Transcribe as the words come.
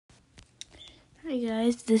Hi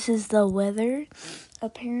guys, this is the weather.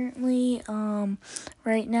 Apparently,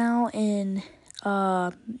 right now in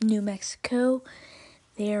New Mexico,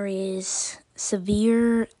 there is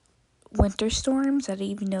severe winter storms. I didn't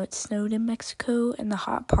even know it snowed in Mexico. And the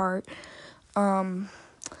hot part, there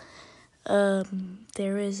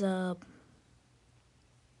is okay,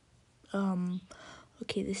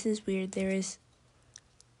 this is weird. There is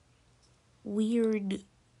weird,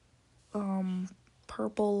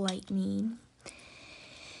 purple lightning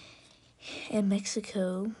in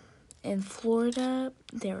Mexico. In Florida,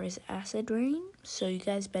 there is acid rain, so you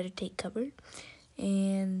guys better take cover.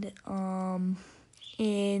 And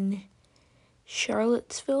in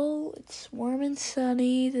Charlottesville, it's warm and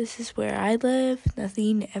sunny. This is where I live.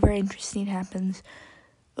 Nothing ever interesting happens.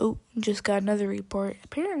 Oh, just got another report.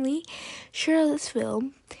 Apparently,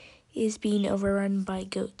 Charlottesville is being overrun by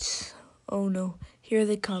goats. Oh no, here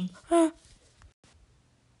they come. Ah.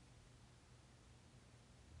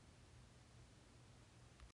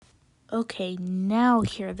 Okay, now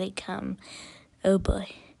here they come. Oh boy.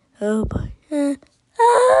 Oh boy.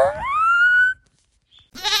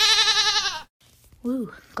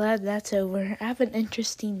 Woo, glad that's over. I have an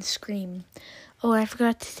interesting scream. Oh, I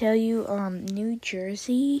forgot to tell you, New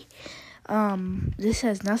Jersey, this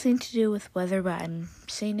has nothing to do with weather, but I'm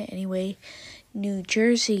saying it anyway. New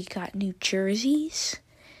Jersey got new jerseys.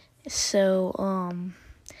 So,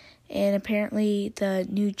 and apparently the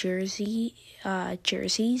New Jersey,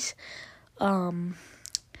 jerseys,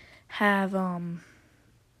 have,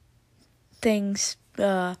 things,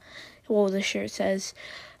 the shirt says,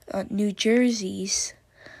 New Jersey's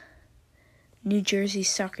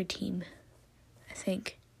soccer team, I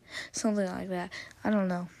think. Something like that. I don't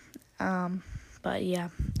know. But yeah,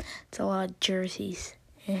 it's a lot of jerseys.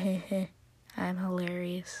 I'm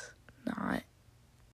hilarious. Not.